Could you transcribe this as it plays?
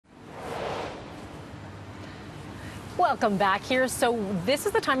Welcome back here. So this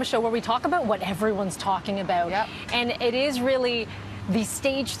is the time of show where we talk about what everyone's talking about. Yep. And it is really the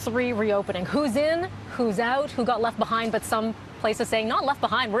stage 3 reopening. Who's in, who's out, who got left behind, but some places saying not left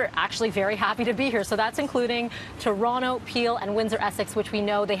behind. We're actually very happy to be here. So that's including Toronto, Peel, and Windsor-Essex, which we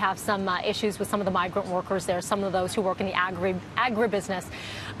know they have some issues with some of the migrant workers there, some of those who work in the agribusiness.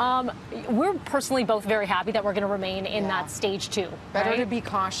 We're personally both very happy that we're going to remain in that stage 2. Better to be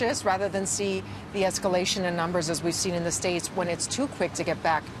cautious rather than see the escalation in numbers as we've seen in the States when it's too quick to get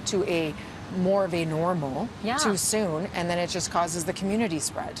back to a more of a normal too soon, and then it just causes the community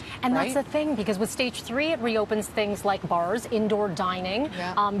spread. And that's the thing, because with stage 3, it reopens things like bars, indoor dining.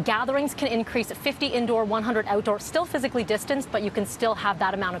 Gatherings can increase at 50 indoor, 100 outdoor, still physically distanced, but you can still have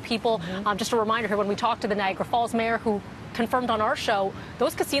that amount of people. Just a reminder here, when we talked to the Niagara Falls mayor, who confirmed on our show,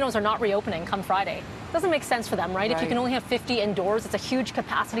 those casinos are not reopening come Friday. Doesn't make sense for them, right? If you can only have 50 indoors, it's a huge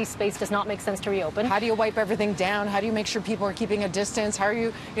capacity space, does not make sense to reopen. How do you wipe everything down? How do you make sure people are keeping a distance? How are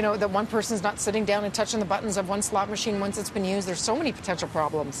you know, that one person's not sitting down and touching the buttons of one slot machine once it's been used? There's so many potential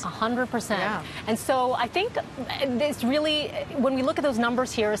problems. 100%. Yeah. And so I think it's really, when we look at those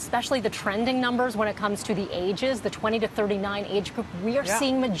numbers here, especially the trending numbers when it comes to the ages, the 20 to 39 age group, we are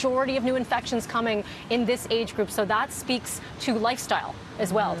seeing majority of new infections coming in this age group. So that speaks to lifestyle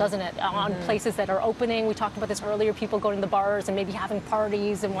as well, doesn't it? On places that are opening. We talked about this earlier, people going to the bars and maybe having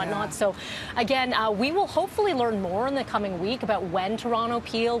parties and whatnot. So again, we will hopefully learn more in the coming week about when Toronto,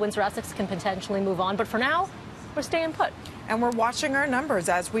 Peel, Windsor-Essex can potentially move on. But for now, we're staying put. And we're watching our numbers,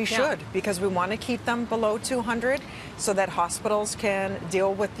 as we should, because we want to keep them below 200 so that hospitals can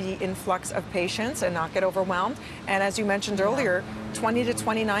deal with the influx of patients and not get overwhelmed. And as you mentioned earlier, 20 to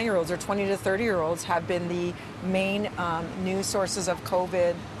 29-year-olds or 20 to 30-year-olds have been the main new sources of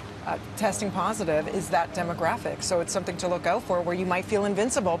COVID testing positive, is that demographic. So it's something to look out for, where you might feel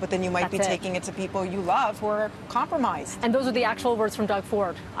invincible, but then you might be taking it to people you love who are compromised. And those are the actual words from Doug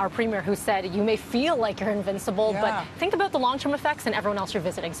Ford, our premier, who said, you may feel like you're invincible, but think about the long-term effects and everyone else you're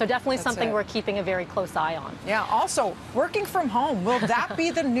visiting. So definitely something we're keeping a very close eye on. Yeah, also, working from home, will that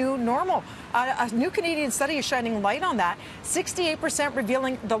be the new normal? A new Canadian study is shining light on that. 68%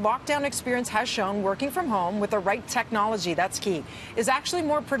 revealing the lockdown experience has shown working from home with the right technology, that's key, is actually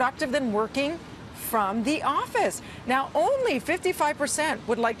more productive than working from the office. Now, only 55%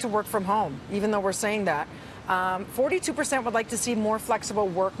 would like to work from home, even though we're saying that. 42% would like to see more flexible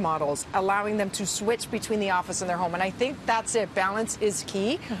work models, allowing them to switch between the office and their home. And I think that's it. Balance is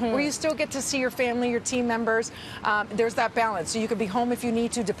key, where you still get to see your family, your team members. There's that balance. So you could be home if you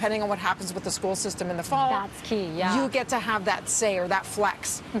need to, depending on what happens with the school system in the fall. That's key, You get to have that say or that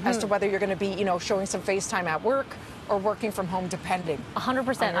flex as to whether you're going to be, you know, showing some FaceTime at work or working from home, depending.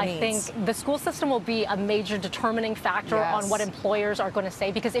 100%. I think the school system will be a major determining factor on what employers are going to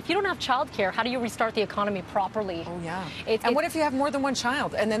say, because if you don't have childcare, how do you restart the economy properly? Oh, yeah. And what if you have more than one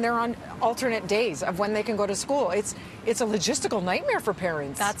child and then they're on alternate days of when they can go to school? It's a logistical nightmare for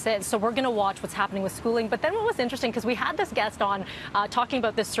parents. That's it. So we're going to watch what's happening with schooling. But then what was interesting, because we had this guest on talking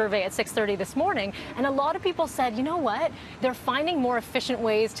about this survey at 6:30 this morning, and a lot of people said, you know what? They're finding more efficient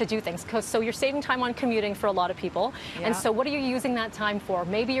ways to do things. So you're saving time on commuting for a lot of people. And so what are you using that time for?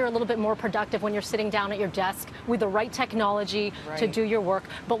 Maybe you're a little bit more productive when you're sitting down at your desk with the right technology to do your work.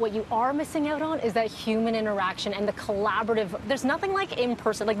 But what you are missing out on is that human interaction and the collaborative. There's nothing like in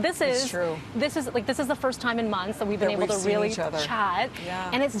person. Like this is the first time in months that we've been able to really chat.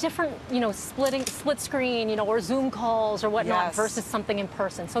 And it's different, you know, split screen, you know, or Zoom calls or whatnot versus something in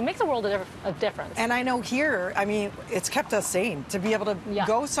person. So it makes a world of difference. And I know here, I mean, it's kept us sane to be able to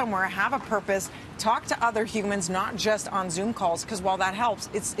go somewhere, have a purpose, talk to other humans, not just on Zoom calls, because while that helps,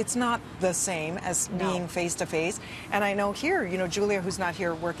 it's not the same as being face to face. And I know here, you know, Julia, who's not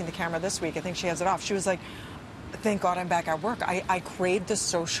here working the camera this week, I think she has it off. She was like, thank God I'm back at work. I crave the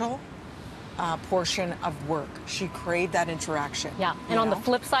social portion of work. She craved that interaction. Yeah, and on the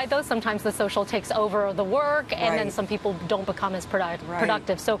flip side, though, sometimes the social takes over the work, and then some people don't become as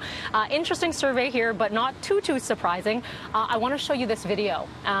productive. So interesting survey here, but not too surprising. I want to show you this video.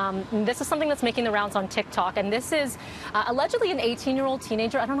 This is something that's making the rounds on TikTok, and this is allegedly an 18-year-old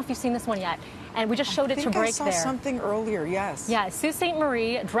teenager. I don't know if you've seen this one yet. And we just showed it to break there. I saw something earlier, yes. Yeah, Sault Ste.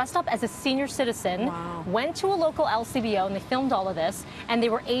 Marie, dressed up as a senior citizen, went to a local LCBO, and they filmed all of this, and they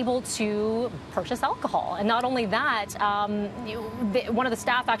were able to purchase alcohol. And not only that, one of the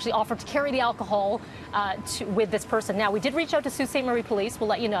staff actually offered to carry the alcohol with this person. Now, we did reach out to Sault Ste. Marie Police. We'll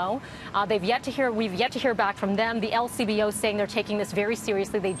let you know. We've yet to hear back from them. The LCBO saying they're taking this very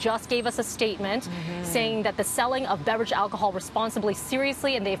seriously. They just gave us a statement saying that the selling of beverage alcohol responsibly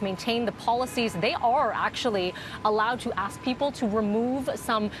seriously, and they've maintained the policy agencies, they are actually allowed to ask people to remove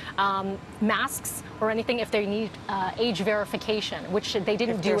some masks or anything if they need age verification, which they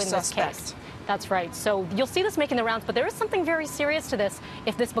didn't do in this case. That's right. So you'll see this making the rounds, but there is something very serious to this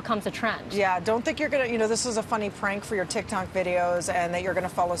if this becomes a trend. Yeah, don't think you're going to, this is a funny prank for your TikTok videos and that you're going to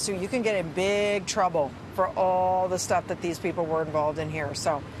follow suit. You can get in big trouble for all the stuff that these people were involved in here.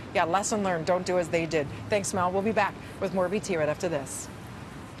 So, yeah, lesson learned. Don't do as they did. Thanks, Mel. We'll be back with more BT right after this.